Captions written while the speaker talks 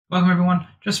Welcome everyone.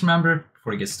 Just remember,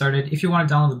 before we get started, if you want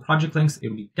to download the project links, it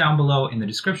will be down below in the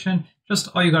description. Just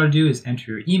all you got to do is enter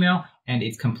your email and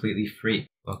it's completely free.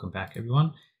 Welcome back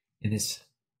everyone. In this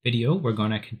video, we're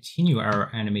going to continue our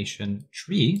animation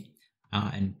tree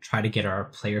and try to get our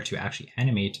player to actually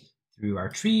animate through our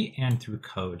tree and through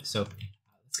code. So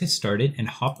let's get started and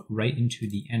hop right into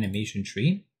the animation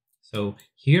tree. So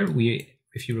here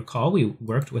if you recall, we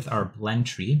worked with our blend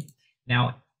tree.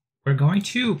 Now we're going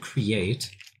to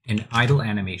create an idle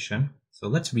animation. So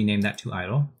let's rename that to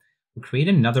idle. We'll create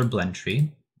another blend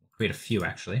tree. We'll create a few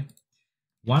actually.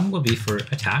 One will be for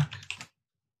attack.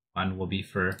 One will be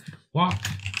for walk.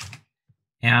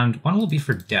 And one will be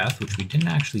for death, which we didn't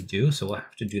actually do. So we'll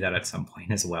have to do that at some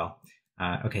point as well.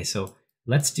 Okay, so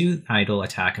let's do idle,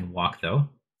 attack, and walk though.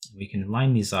 We can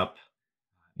line these up,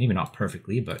 maybe not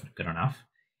perfectly, but good enough.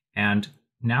 And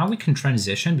now we can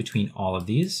transition between all of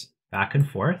these back and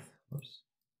forth. Oops.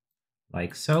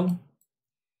 Like so.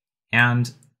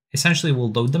 And essentially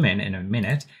we'll load them in a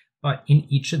minute, but in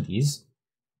each of these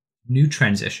new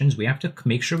transitions, we have to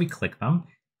make sure we click them,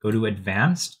 go to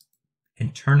advanced,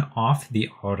 and turn off the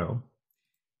auto.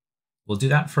 We'll do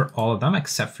that for all of them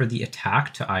except for the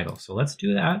attack to idle. So let's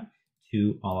do that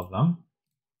to all of them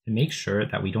to make sure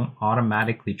that we don't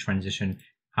automatically transition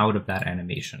out of that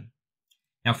animation.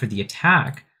 Now for the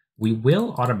attack, we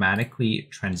will automatically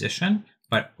transition,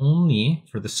 but only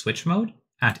for the switch mode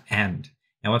at end.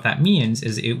 Now what that means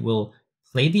is it will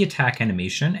play the attack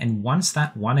animation, and once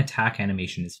that one attack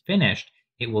animation is finished,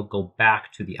 it will go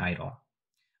back to the idle.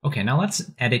 Okay, now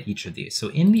let's edit each of these. So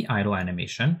in the idle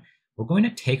animation, we're going to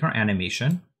take our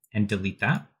animation and delete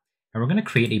that, and we're going to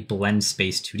create a blend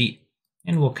space 2D,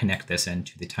 and we'll connect this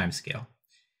into the timescale.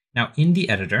 Now in the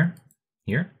editor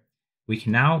here, we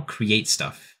can now create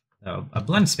stuff, a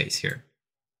blend space here.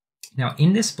 Now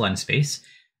in this blend space,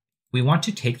 we want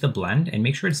to take the blend and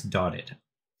make sure it's dotted.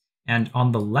 And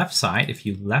on the left side, if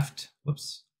you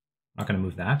whoops, I'm not going to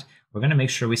move that. We're going to make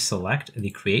sure we select the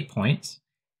create points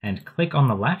and click on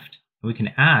the left. And we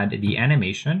can add the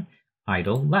animation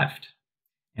idle left.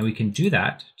 And we can do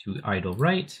that to idle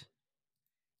right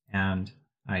and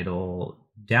idle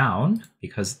down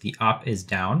because the up is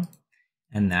down,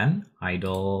 and then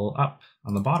idle up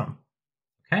on the bottom.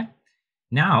 Okay.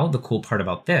 Now the cool part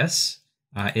about this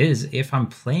is if I'm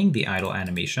playing the idle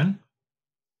animation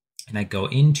and I go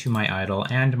into my idle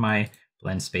and my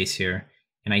blend space here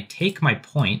and I take my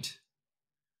point,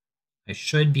 I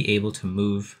should be able to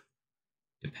move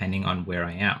depending on where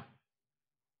I am.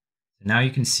 So now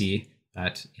you can see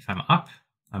that if I'm up,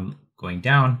 I'm going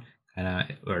down, kind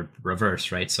of, or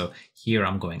reverse, right? So here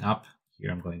I'm going up,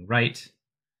 here I'm going right,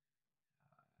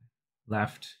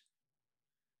 left.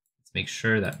 Let's make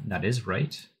sure that that is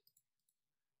right.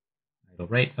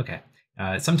 Right, okay.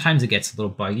 Sometimes it gets a little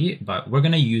buggy, but we're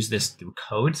going to use this through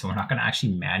code, so we're not going to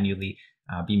actually manually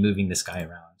be moving this guy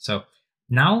around. So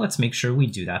now let's make sure we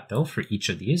do that though for each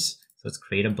of these. So let's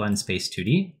create a blend space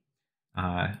 2D.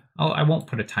 I won't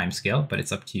put a timescale, but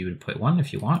it's up to you to put one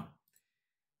if you want.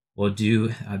 We'll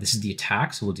do, this is the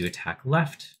attack, so we'll do attack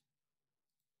left,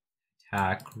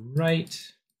 attack right,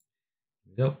 here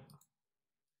we go,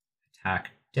 attack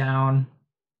down,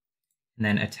 and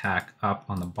then attack up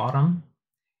on the bottom.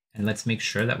 And let's make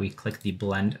sure that we click the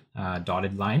blend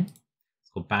dotted line.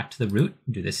 Let's go back to the root,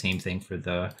 do the same thing for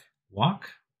the walk,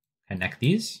 connect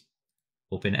these,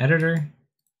 open editor,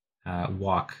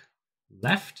 walk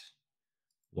left,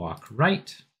 walk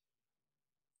right,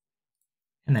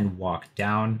 and then walk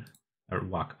down, or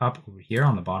walk up over here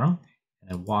on the bottom,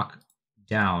 and then walk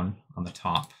down on the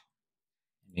top.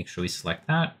 Make sure we select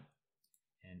that.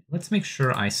 And let's make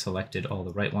sure I selected all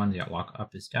the right ones. Yeah, walk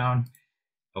up is down.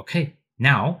 Okay.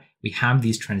 Now we have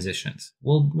these transitions.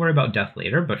 We'll worry about death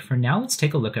later, but for now, let's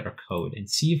take a look at our code and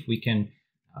see if we can,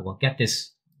 we'll get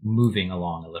this moving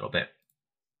along a little bit.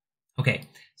 Okay,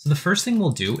 so the first thing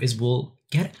we'll do is we'll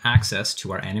get access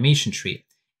to our animation tree.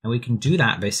 And we can do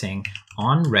that by saying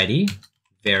onReady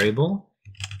variable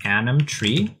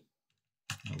animtree.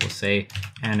 We'll say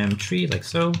animtree like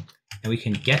so, and we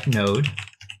can get node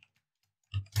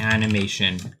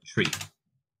animation tree.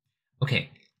 Okay.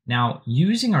 Now,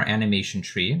 using our animation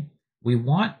tree, we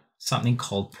want something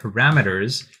called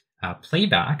parameters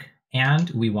playback,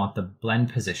 and we want the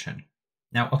blend position.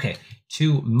 Now, okay,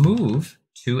 to move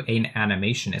to an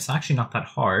animation, it's actually not that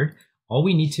hard. All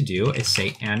we need to do is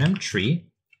say animtree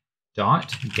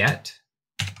dot get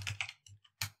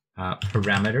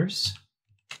parameters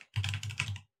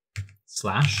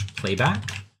 /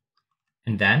 playback,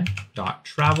 and then dot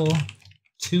travel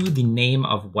to the name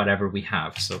of whatever we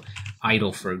have. So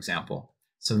idle, for example.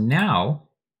 So now,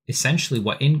 essentially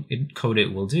what encode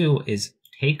it will do is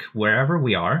take wherever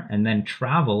we are and then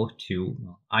travel to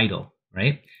idle,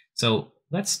 right? So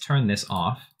let's turn this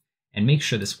off and make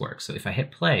sure this works. So if I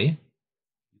hit play,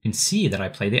 you can see that I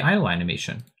play the idle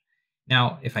animation.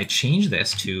 Now, if I change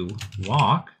this to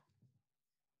walk,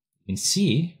 you can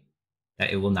see that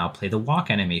it will now play the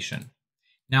walk animation.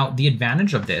 Now, the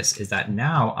advantage of this is that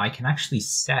now I can actually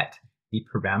set the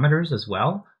parameters as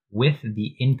well with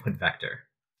the input vector.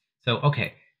 So,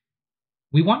 okay,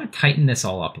 we want to tighten this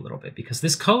all up a little bit because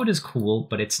this code is cool,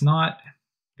 but it's not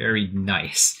very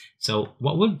nice. So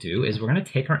what we'll do is we're going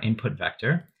to take our input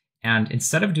vector, and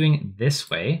instead of doing it this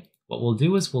way, what we'll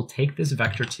do is we'll take this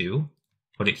vector2,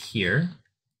 put it here,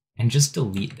 and just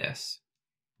delete this.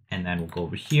 And then we'll go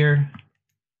over here,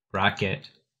 bracket,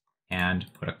 and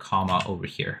put a comma over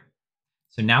here.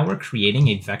 So now we're creating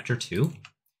a vector2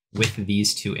 with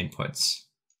these two inputs.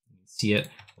 You can see it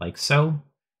like so.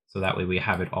 So that way we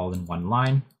have it all in one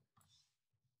line.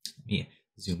 Let me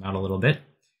zoom out a little bit.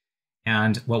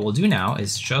 And what we'll do now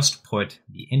is just put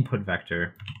the input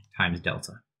vector times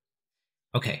delta.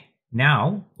 Okay,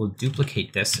 now we'll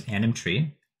duplicate this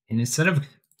AnimationTree. And instead of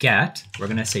get, we're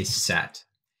going to say set.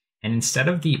 And instead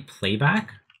of the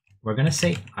playback, we're going to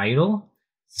say idle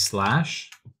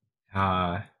slash,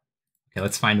 okay,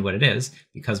 let's find what it is,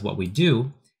 because what we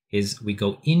do is we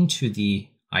go into the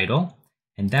idle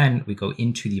and then we go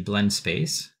into the blend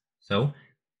space. So I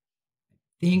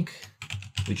think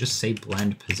we just say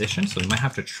blend position. So we might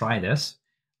have to try this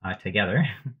together.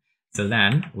 So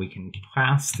then we can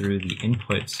pass through the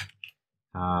input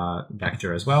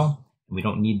vector as well. And we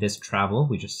don't need this travel.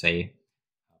 We just say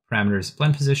parameters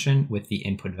blend position with the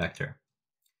input vector.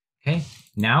 Okay,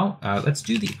 now let's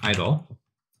do the idle,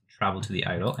 travel to the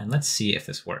idle, and let's see if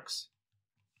this works.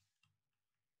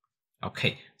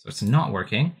 Okay, so it's not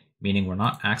working, meaning we're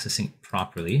not accessing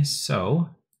properly. So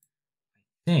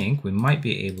I think we might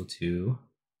be able to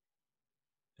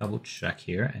double check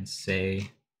here and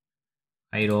say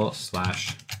idle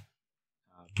slash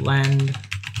blend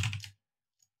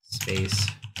space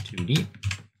 2D. And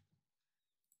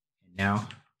now,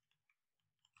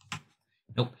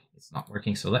 nope, it's not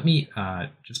working. So let me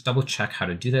just double check how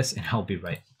to do this and I'll be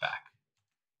right back.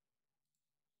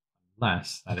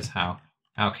 Unless that is how,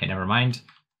 okay, never mind.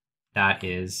 That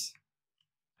is,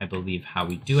 I believe, how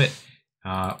we do it.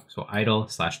 So idle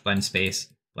slash blend space,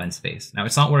 blend space. Now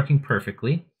it's not working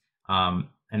perfectly. And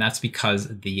that's because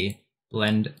the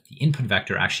input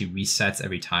vector actually resets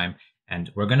every time.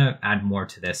 And we're going to add more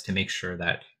to this to make sure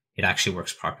that it actually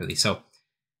works properly. So,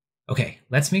 okay,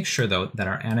 let's make sure though that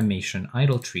our animation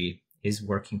idle tree is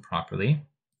working properly.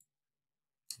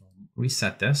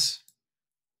 Reset this.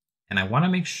 And I want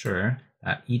to make sure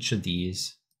that each of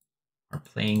these are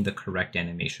playing the correct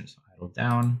animation. So idle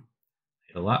down,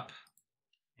 idle up,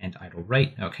 and idle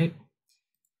right. Okay.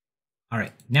 All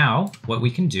right. Now what we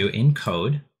can do in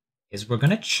code is we're going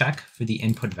to check for the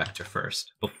input vector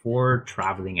first before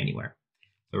traveling anywhere.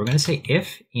 So we're going to say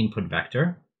if input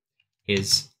vector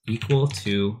is equal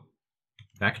to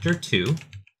vector2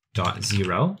 dot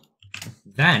 0,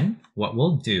 then what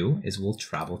we'll do is we'll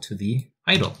travel to the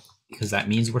idle because that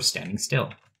means we're standing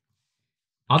still.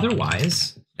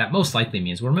 Otherwise, that most likely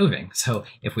means we're moving. So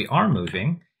if we are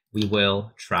moving, we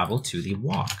will travel to the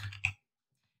walk.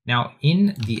 Now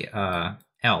in the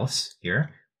else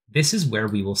here, this is where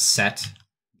we will set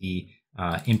the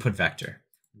input vector.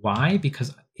 Why?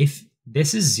 Because if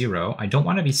this is 0, I don't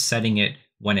want to be setting it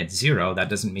when it's 0. That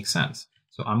doesn't make sense.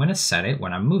 So I'm going to set it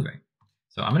when I'm moving.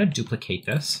 So I'm going to duplicate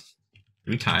this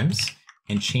 3 times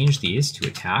and change these to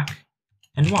attack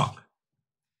and walk.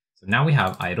 So now we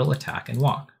have idle, attack, and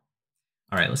walk.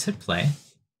 All right, let's hit play.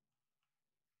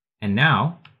 And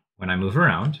now when I move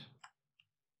around,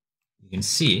 you can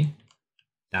see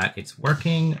that it's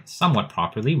working somewhat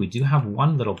properly. We do have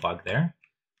one little bug there.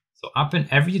 So up in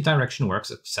every direction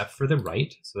works except for the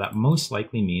right. So that most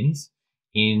likely means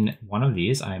in one of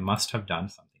these, I must have done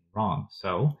something wrong.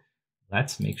 So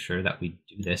let's make sure that we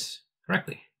do this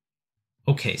correctly.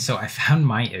 Okay, so I found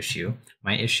my issue.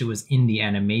 My issue was in the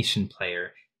animation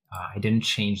player. I didn't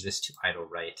change this to idle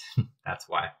right. That's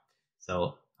why.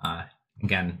 So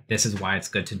again, this is why it's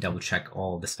good to double check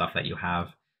all the stuff that you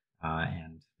have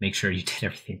and make sure you did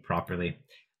everything properly.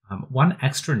 One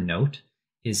extra note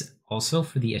is also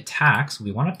for the attacks,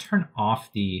 we want to turn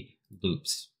off the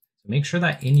loops. So make sure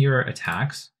that in your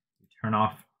attacks, you turn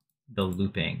off the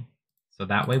looping. So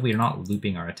that way we're not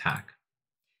looping our attack.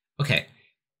 Okay,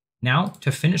 now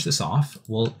to finish this off,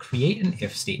 we'll create an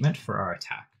if statement for our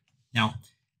attack. Now,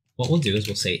 what we'll do is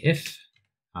we'll say if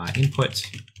input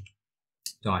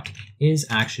dot is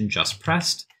action just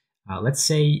pressed. Let's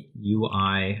say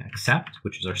UI accept,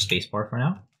 which is our spacebar for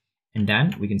now. And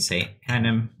then we can say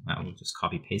we'll just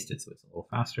copy paste it so it's a little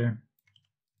faster.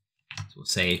 So we'll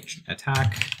say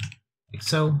attack, like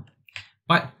so.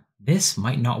 But this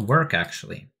might not work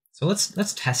actually. So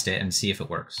let's test it and see if it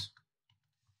works.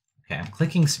 Okay, I'm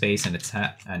clicking space and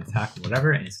attack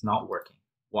whatever, and it's not working.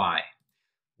 Why?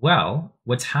 Well,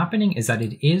 what's happening is that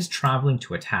it is traveling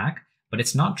to attack, but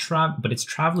it's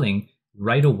traveling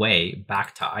right away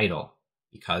back to idle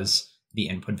because the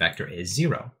input vector is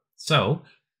 0. So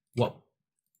what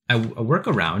a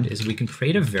workaround is we can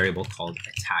create a variable called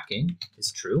attacking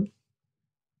is true,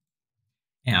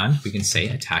 and we can say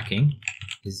attacking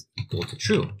is equal to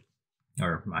true,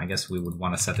 or I guess we would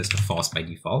want to set this to false by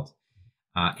default.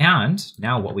 And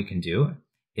now what we can do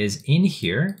is in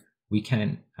here we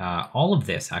can all of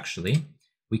this actually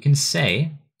we can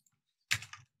say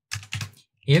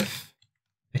if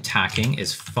attacking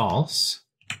is false,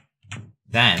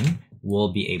 then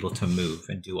we'll be able to move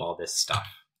and do all this stuff.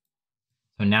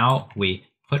 So now we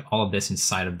put all of this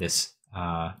inside of this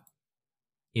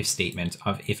if statement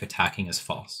of if attacking is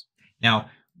false. Now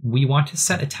we want to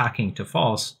set attacking to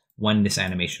false when this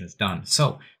animation is done.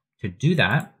 So to do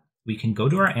that, we can go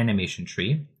to our animation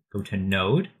tree, go to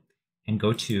node, and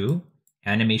go to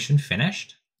animation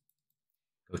finished,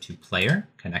 go to player,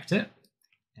 connect it,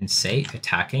 and say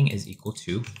attacking is equal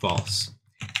to false.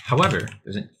 However,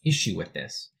 there's an issue with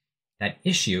this. That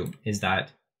issue is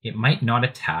that it might not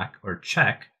attack or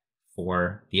check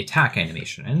for the attack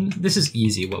animation. And this is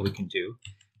easy. What we can do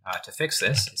to fix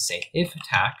this is say if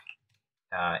attack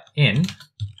in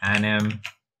anim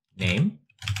name,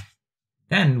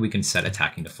 then we can set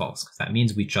attacking to false, because that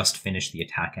means we just finished the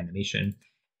attack animation.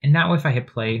 And now if I hit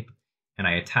play and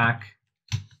I attack,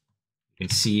 you can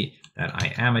see that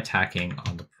I am attacking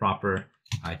on the proper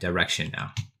direction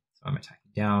now. So I'm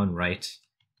attacking down, right,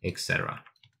 etc.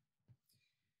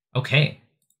 Okay,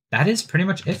 that is pretty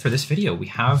much it for this video. We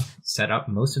have set up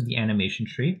most of the animation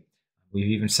tree.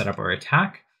 We've even set up our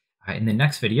attack. In the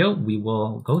next video, we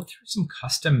will go through some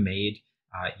custom-made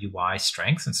UI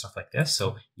strengths and stuff like this.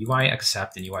 So UI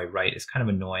accept and UI write is kind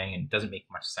of annoying and doesn't make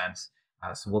much sense.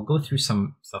 So we'll go through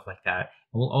some stuff like that.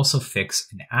 And we'll also fix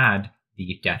and add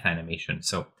the death animation.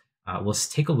 So we'll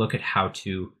take a look at how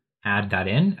to add that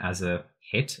in as a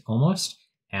hit almost,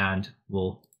 and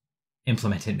we'll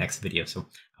implement it next video. So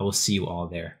I will see you all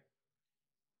there.